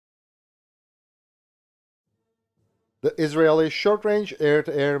The Israeli short-range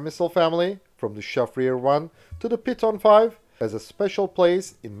air-to-air missile family, from the Shafrir 1 to the Piton 5, has a special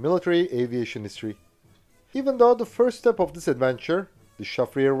place in military aviation history. Even though the first step of this adventure, the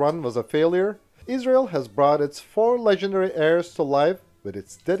Shafrir 1, was a failure, Israel has brought its four legendary heirs to life with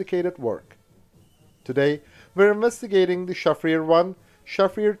its dedicated work. Today, we're investigating the Shafrir 1,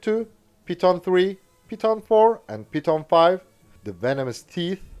 Shafrir 2, Piton 3, Piton 4, and Piton 5, the venomous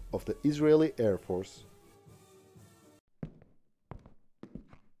teeth of the Israeli Air Force.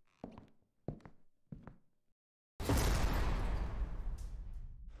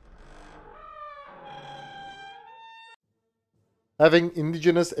 Having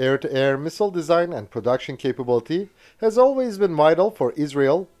indigenous air-to-air missile design and production capability has always been vital for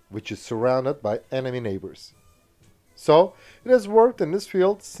Israel, which is surrounded by enemy neighbors. So, it has worked in this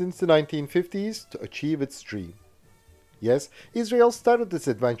field since the 1950s to achieve its dream. Yes, Israel started this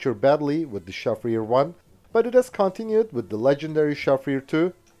adventure badly with the Shafrir 1, but it has continued with the legendary Shafrir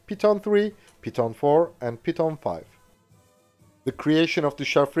 2, Piton 3, Piton 4, and Piton 5. The creation of the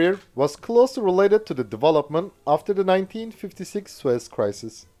Shafrir was closely related to the development after the 1956 Suez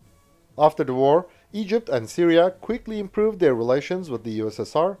Crisis. After the war, Egypt and Syria quickly improved their relations with the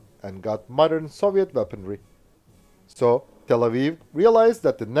USSR and got modern Soviet weaponry. So, Tel Aviv realized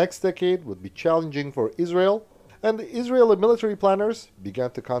that the next decade would be challenging for Israel, and the Israeli military planners began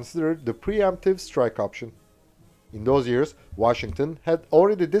to consider the preemptive strike option. In those years, Washington had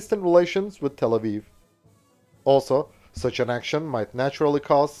already distant relations with Tel Aviv. Also, such an action might naturally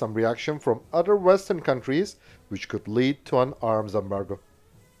cause some reaction from other Western countries, which could lead to an arms embargo.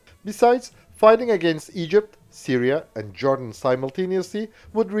 Besides, fighting against Egypt, Syria, and Jordan simultaneously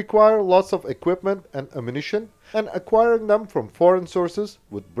would require lots of equipment and ammunition, and acquiring them from foreign sources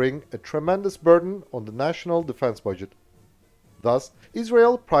would bring a tremendous burden on the national defense budget. Thus,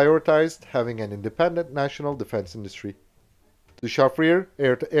 Israel prioritized having an independent national defense industry. The Shafrir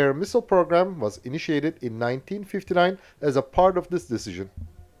air-to-air missile program was initiated in 1959 as a part of this decision.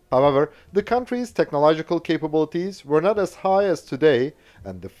 However, the country's technological capabilities were not as high as today,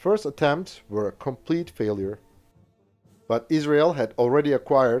 and the first attempts were a complete failure. But Israel had already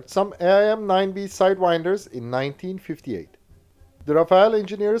acquired some AIM-9B sidewinders in 1958. The Rafael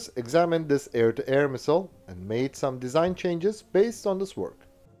engineers examined this air-to-air missile and made some design changes based on this work.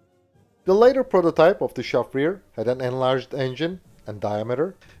 The later prototype of the Shafrir had an enlarged engine and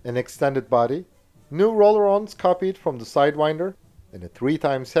diameter, an extended body, new roller-ons copied from the Sidewinder, and a 3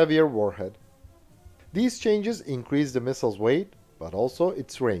 times heavier warhead. These changes increased the missile's weight, but also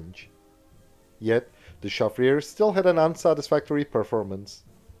its range. Yet, the Shafrir still had an unsatisfactory performance.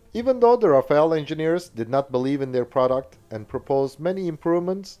 Even though the Rafael engineers did not believe in their product and proposed many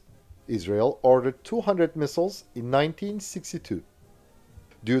improvements, Israel ordered 200 missiles in 1962.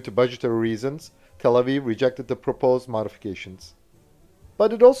 Due to budgetary reasons, Tel Aviv rejected the proposed modifications.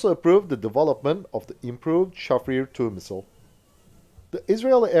 But it also approved the development of the improved Shafrir 2 missile. The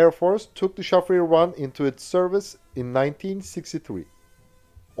Israeli Air Force took the Shafrir 1 into its service in 1963.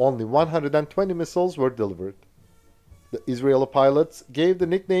 Only 120 missiles were delivered. The Israeli pilots gave the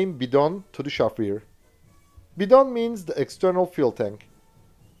nickname Bidon to the Shafrir. Bidon means the external fuel tank.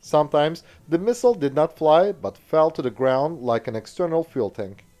 Sometimes, the missile did not fly but fell to the ground like an external fuel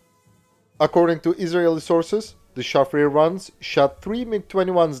tank. According to Israeli sources, the Shafrir 1s shot 3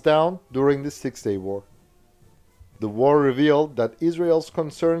 MiG-21s down during the Six-Day War. The war revealed that Israel's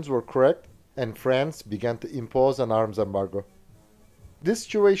concerns were correct, and France began to impose an arms embargo. This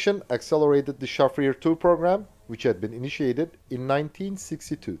situation accelerated the Shafrir 2 program, which had been initiated in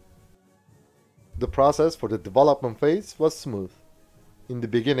 1962. The process for the development phase was smooth. In the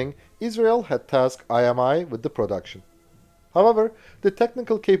beginning, Israel had tasked IMI with the production. However, the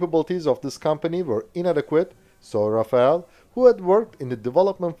technical capabilities of this company were inadequate, so Rafael, who had worked in the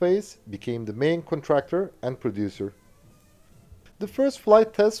development phase, became the main contractor and producer. The first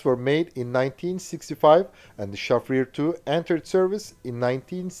flight tests were made in 1965, and the Shafrir 2 entered service in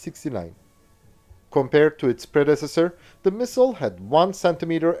 1969. Compared to its predecessor, the missile had 1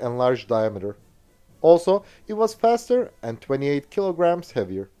 centimeter enlarged diameter. Also, it was faster and 28 kilograms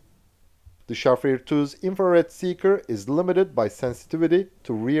heavier. The Shafrir 2's infrared seeker is limited by sensitivity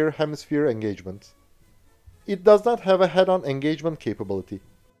to rear hemisphere engagements. It does not have a head-on engagement capability.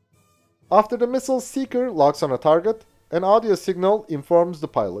 After the missile's seeker locks on a target, an audio signal informs the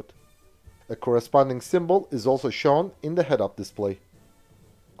pilot. A corresponding symbol is also shown in the head-up display.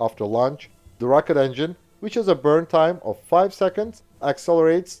 After launch, the rocket engine, which has a burn time of 5 seconds,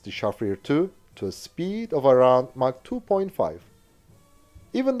 accelerates the Shafrir 2 to a speed of around Mach 2.5.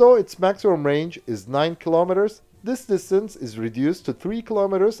 Even though its maximum range is 9 kilometers, this distance is reduced to 3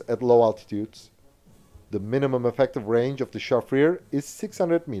 kilometers at low altitudes. The minimum effective range of the Shafrir is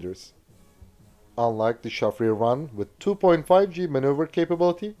 600 meters. Unlike the Shafrir 1 with 2.5G maneuver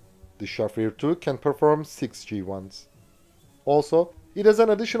capability, the Shafrir 2 can perform 6G ones. Also, it has an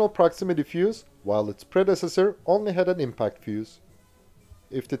additional proximity fuse, while its predecessor only had an impact fuse.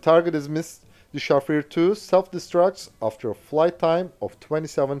 If the target is missed, the Shafrir 2 self-destructs after a flight time of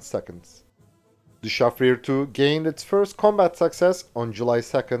 27 seconds. The Shafrir 2 gained its first combat success on July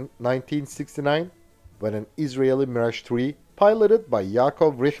 2, 1969, when an Israeli Mirage 3 piloted by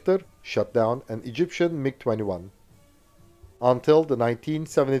Yaakov Richter shot down an Egyptian MiG-21. Until the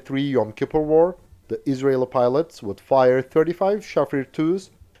 1973 Yom Kippur War, the Israeli pilots would fire 35 Shafrir 2s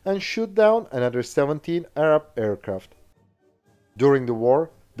and shoot down another 17 Arab aircraft. During the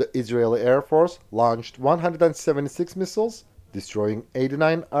war, the Israeli Air Force launched 176 missiles, destroying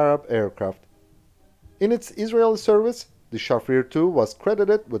 89 Arab aircraft. In its Israeli service, the Shafrir 2 was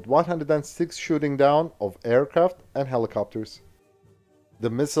credited with 106 shooting down of aircraft and helicopters. The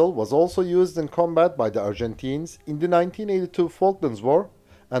missile was also used in combat by the Argentines in the 1982 Falklands War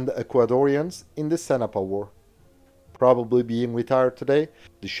and the Ecuadorians in the Cenepa War. Probably being retired today,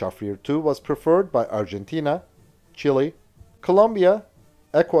 the Shafrir 2 was preferred by Argentina, Chile, Colombia,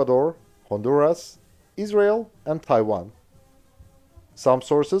 Ecuador, Honduras, Israel, and Taiwan. Some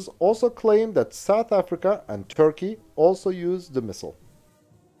sources also claim that South Africa and Turkey also used the missile.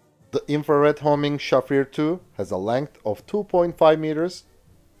 The infrared homing Shafrir 2 has a length of 2.5 meters,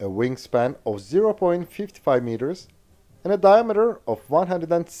 a wingspan of 0.55 meters, and a diameter of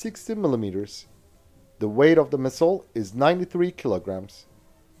 160 millimeters. The weight of the missile is 93 kilograms.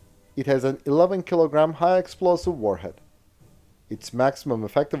 It has an 11 kilogram high explosive warhead. Its maximum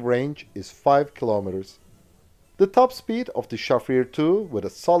effective range is 5 kilometers. The top speed of the Shafrir 2 with a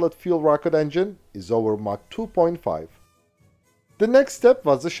solid fuel rocket engine is over Mach 2.5. The next step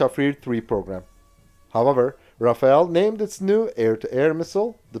was the Shafrir 3 program. However, Rafael named its new air-to-air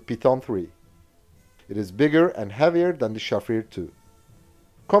missile the Python 3. It is bigger and heavier than the Shafrir 2.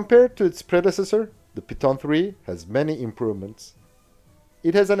 Compared to its predecessor, the Python 3 has many improvements.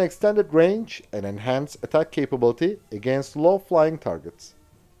 It has an extended range and enhanced attack capability against low-flying targets.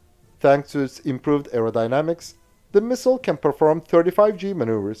 Thanks to its improved aerodynamics, the missile can perform 35G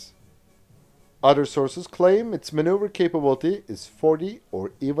maneuvers. Other sources claim its maneuver capability is 40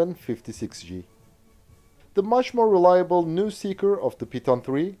 or even 56G. The much more reliable new seeker of the Python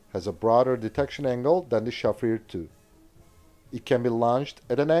 3 has a broader detection angle than the Shafrir 2. It can be launched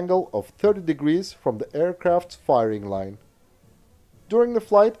at an angle of 30 degrees from the aircraft's firing line. During the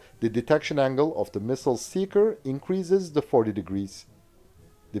flight, the detection angle of the missile seeker increases to 40 degrees.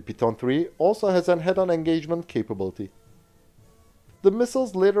 The Python 3 also has an head-on engagement capability. The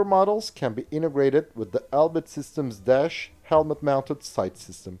missile's later models can be integrated with the Elbit Systems Dash helmet-mounted sight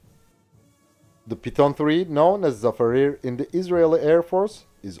system. The Python 3, known as Shafrir in the Israeli Air Force,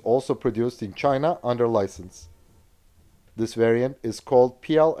 is also produced in China under license. This variant is called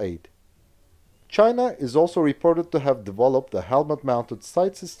PL-8. China is also reported to have developed a helmet-mounted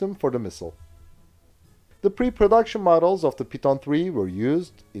sight system for the missile. The pre-production models of the Python 3 were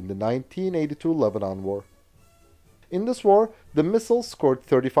used in the 1982 Lebanon War. In this war, the missile scored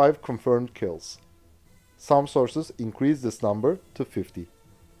 35 confirmed kills. Some sources increased this number to 50.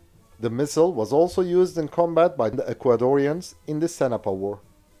 The missile was also used in combat by the Ecuadorians in the Cenepa War.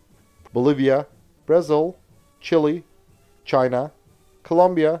 Bolivia, Brazil, Chile, China,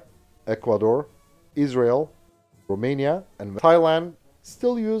 Colombia, Ecuador, Israel, Romania, and Thailand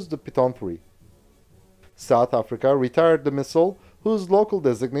still use the Python 3. South Africa retired the missile, whose local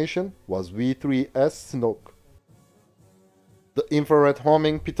designation was V3S Snook. The infrared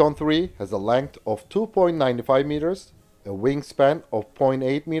homing Python 3 has a length of 2.95 meters, a wingspan of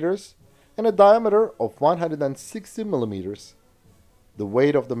 0.8 meters, and a diameter of 160 millimeters. The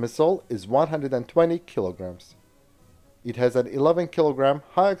weight of the missile is 120 kilograms. It has an 11 kilogram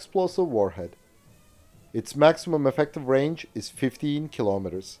high explosive warhead. Its maximum effective range is 15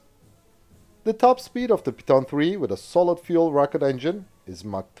 kilometers. The top speed of the Python 3 with a solid fuel rocket engine is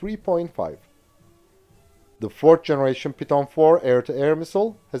Mach 3.5. The fourth generation Python 4 air-to-air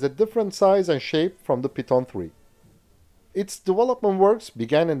missile has a different size and shape from the Python 3. Its development works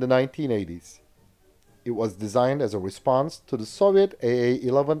began in the 1980s. It was designed as a response to the Soviet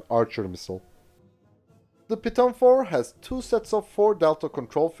AA-11 Archer missile. The Python 4 has two sets of 4 delta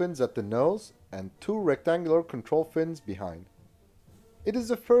control fins at the nose and 2 rectangular control fins behind. It is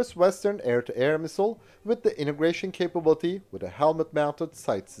the first Western air-to-air missile with the integration capability with a helmet-mounted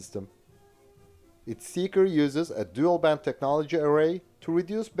sight system. Its seeker uses a dual-band technology array to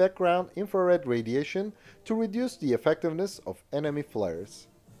reduce background infrared radiation to reduce the effectiveness of enemy flares.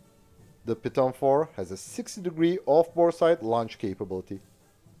 the Python 4 has a 60-degree off-bore side launch capability.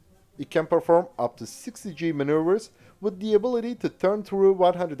 It can perform up to 60G maneuvers with the ability to turn through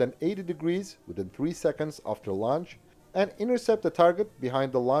 180 degrees within 3 seconds after launch and intercept the target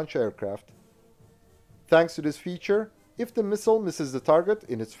behind the launch aircraft. Thanks to this feature, if the missile misses the target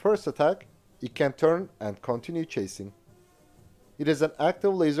in its first attack, it can turn and continue chasing. It has an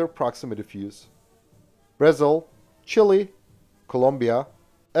active laser proximity fuse. Brazil, Chile, Colombia,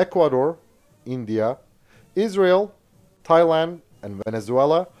 Ecuador, India, Israel, Thailand, and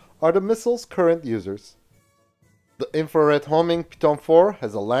Venezuela are the missile's current users. The infrared homing Python 4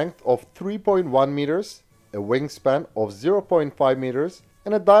 has a length of 3.1 meters, a wingspan of 0.5 meters,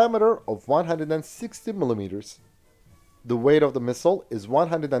 and a diameter of 160 millimeters. The weight of the missile is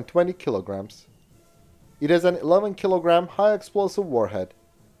 120 kilograms. It has an 11 kilogram high explosive warhead.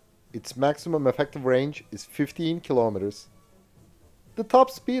 Its maximum effective range is 15 kilometers. The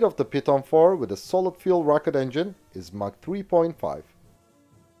top speed of the Python 4 with a solid fuel rocket engine is Mach 3.5.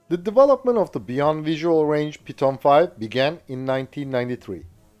 The development of the beyond visual range Python 5 began in 1993.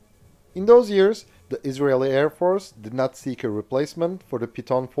 In those years, the Israeli Air Force did not seek a replacement for the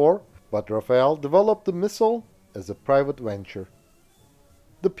Python 4, but Rafael developed the missile as a private venture.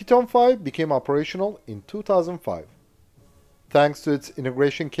 The Python 5 became operational in 2005. Thanks to its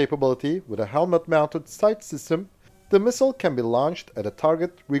integration capability with a helmet-mounted sight system, the missile can be launched at a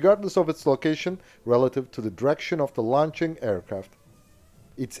target regardless of its location relative to the direction of the launching aircraft.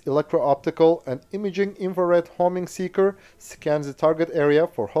 Its electro-optical and imaging infrared homing seeker scans the target area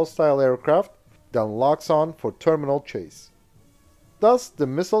for hostile aircraft, then locks on for terminal chase. Thus, the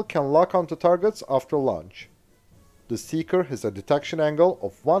missile can lock onto targets after launch. The seeker has a detection angle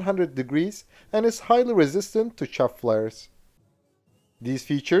of 100 degrees and is highly resistant to chaff flares. These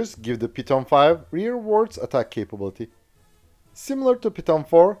features give the Python 5 rearwards attack capability. Similar to Python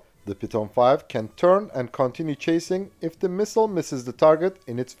 4, the Python 5 can turn and continue chasing if the missile misses the target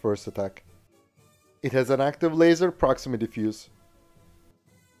in its first attack. It has an active laser proximity fuse.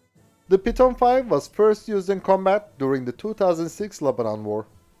 The Python 5 was first used in combat during the 2006 Lebanon War.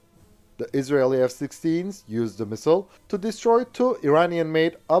 The Israeli F-16s used the missile to destroy 2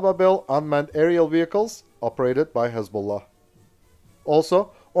 Iranian-made Ababil unmanned aerial vehicles operated by Hezbollah.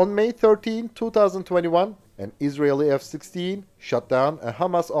 Also, on May 13, 2021, an Israeli F-16 shot down a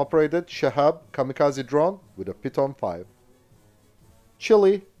Hamas-operated Shahab kamikaze drone with a Python 5.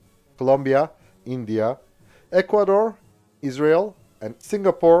 Chile, Colombia, India, Ecuador, Israel, and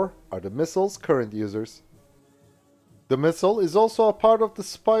Singapore are the missile's current users. The missile is also a part of the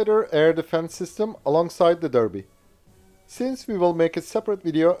Spider air defense system alongside the Derby. Since we will make a separate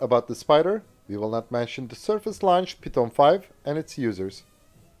video about the Spider, we will not mention the surface-launched Python 5 and its users.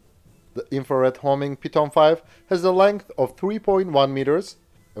 The infrared homing Python 5 has a length of 3.1 meters,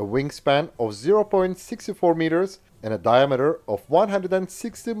 a wingspan of 0.64 meters, and a diameter of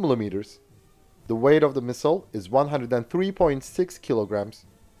 160 millimeters. The weight of the missile is 103.6 kilograms.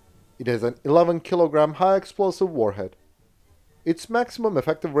 It has an 11 kilogram high explosive warhead. Its maximum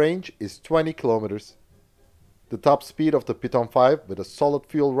effective range is 20 kilometers. The top speed of the Python 5 with a solid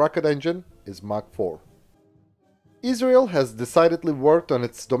fuel rocket engine is Mach 4. Israel has decidedly worked on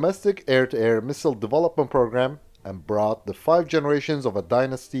its domestic air-to-air missile development program and brought the 5 generations of a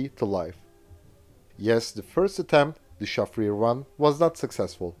dynasty to life. Yes, the first attempt, the Shafrir one, was not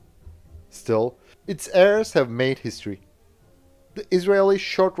successful. Still, its heirs have made history. The Israeli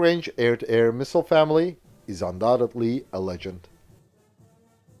short-range air-to-air missile family is undoubtedly a legend.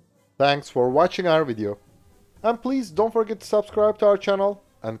 Thanks for watching our video. And please don't forget to subscribe to our channel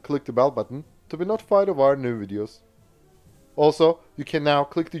and click the bell button to be notified of our new videos. Also, you can now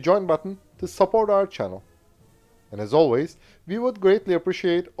click the join button to support our channel. And as always, we would greatly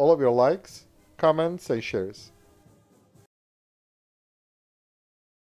appreciate all of your likes, comments and shares.